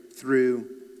heir through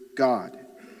God."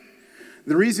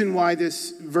 The reason why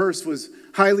this verse was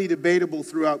highly debatable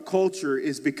throughout culture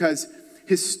is because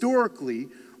historically,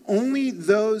 only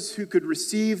those who could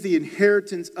receive the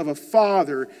inheritance of a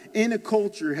father in a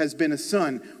culture has been a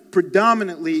son,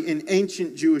 predominantly in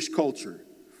ancient Jewish culture.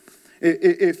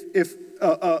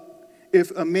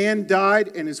 If a man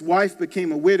died and his wife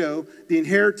became a widow, the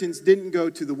inheritance didn't go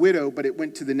to the widow, but it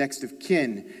went to the next of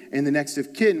kin. And the next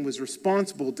of kin was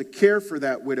responsible to care for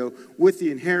that widow with the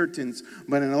inheritance.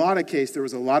 But in a lot of cases, there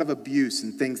was a lot of abuse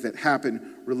and things that happened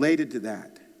related to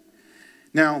that.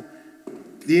 Now,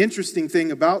 the interesting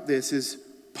thing about this is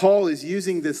Paul is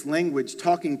using this language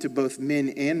talking to both men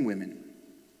and women.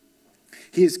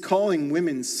 He is calling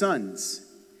women sons.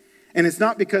 And it's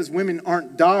not because women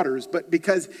aren't daughters, but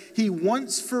because he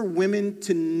wants for women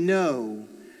to know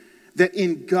that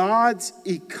in God's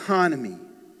economy,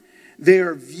 they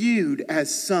are viewed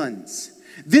as sons.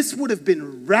 This would have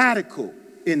been radical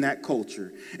in that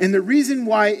culture. And the reason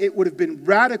why it would have been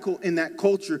radical in that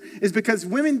culture is because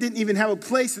women didn't even have a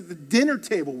place at the dinner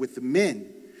table with the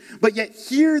men. But yet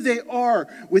here they are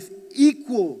with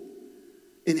equal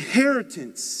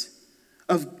inheritance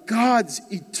of God's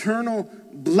eternal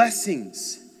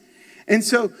blessings. And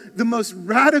so the most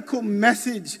radical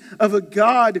message of a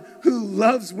God who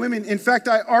loves women. In fact,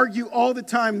 I argue all the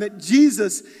time that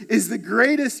Jesus is the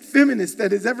greatest feminist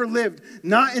that has ever lived,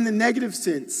 not in the negative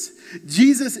sense.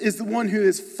 Jesus is the one who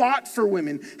has fought for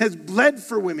women, has bled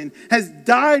for women, has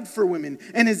died for women,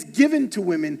 and has given to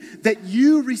women that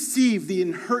you receive the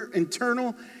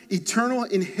eternal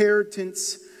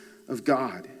inheritance of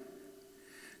God.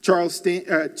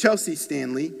 Chelsea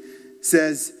Stanley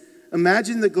says,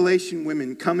 imagine the Galatian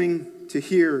women coming to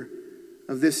hear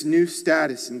of this new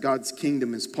status in God's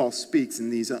kingdom as Paul speaks in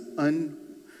these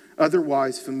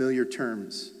otherwise familiar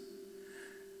terms.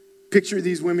 Picture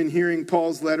these women hearing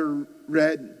Paul's letter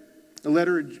read, a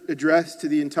letter addressed to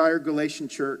the entire Galatian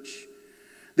church.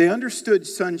 They understood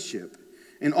sonship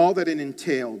and all that it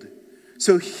entailed.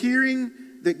 So hearing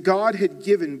that God had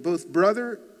given both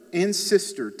brother and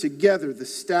sister together the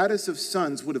status of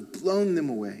sons would have blown them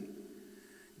away.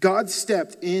 God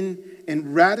stepped in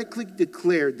and radically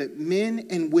declared that men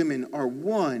and women are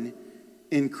one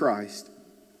in Christ,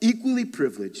 equally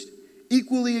privileged,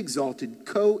 equally exalted,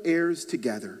 co-heirs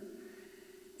together.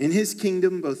 In his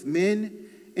kingdom, both men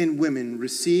and women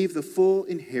receive the full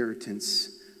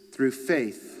inheritance through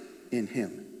faith in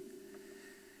him.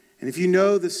 And if you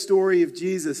know the story of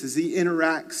Jesus as he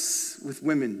interacts with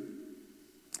women,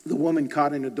 the woman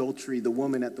caught in adultery, the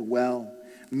woman at the well,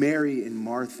 Mary and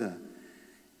Martha,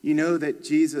 you know that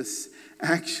Jesus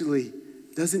actually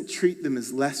doesn't treat them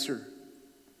as lesser,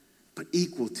 but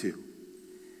equal to.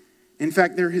 In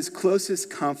fact, they're his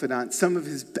closest confidants, some of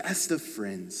his best of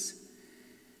friends.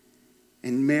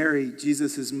 And Mary,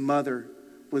 Jesus' mother,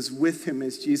 was with him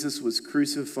as Jesus was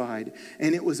crucified.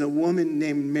 And it was a woman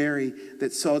named Mary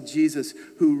that saw Jesus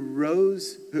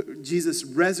Jesus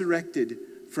resurrected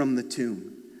from the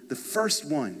tomb, the first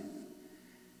one.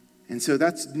 And so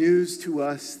that's news to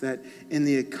us that in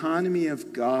the economy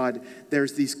of God,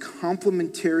 there's these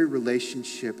complementary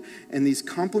relationships, and these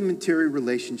complementary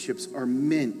relationships are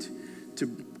meant to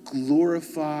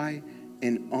glorify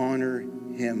and honor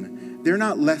him. They're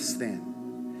not less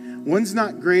than. One's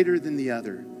not greater than the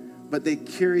other, but they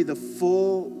carry the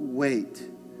full weight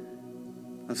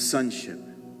of sonship.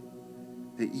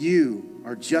 That you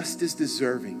are just as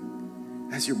deserving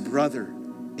as your brother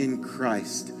in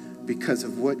Christ because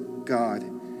of what God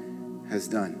has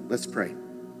done. Let's pray.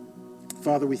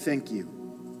 Father, we thank you.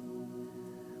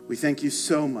 We thank you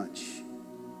so much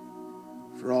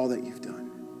for all that you've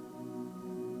done.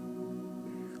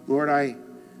 Lord, I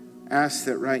ask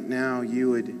that right now you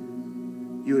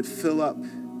would fill up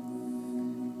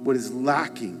what is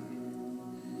lacking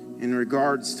in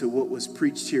regards to what was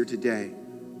preached here today.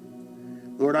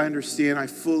 Lord, I understand I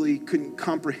fully couldn't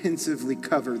comprehensively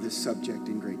cover this subject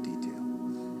in great detail.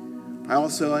 I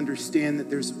also understand that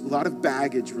there's a lot of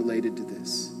baggage related to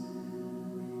this.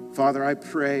 Father, I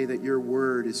pray that your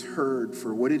word is heard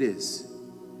for what it is.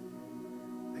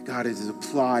 That God, it is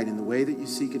applied in the way that you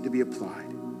seek it to be applied.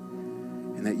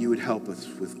 And that you would help us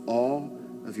with all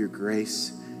of your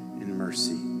grace and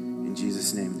mercy. In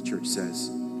Jesus' name, the church says,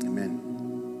 amen.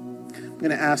 I'm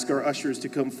going to ask our ushers to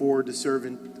come forward to serve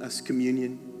us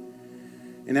communion.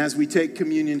 And as we take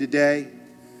communion today,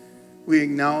 we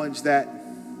acknowledge that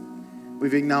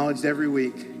we've acknowledged every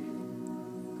week,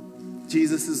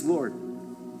 Jesus is Lord.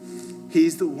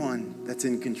 He's the one that's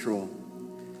in control.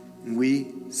 And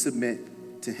we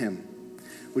submit to him.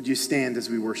 Would you stand as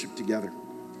we worship together?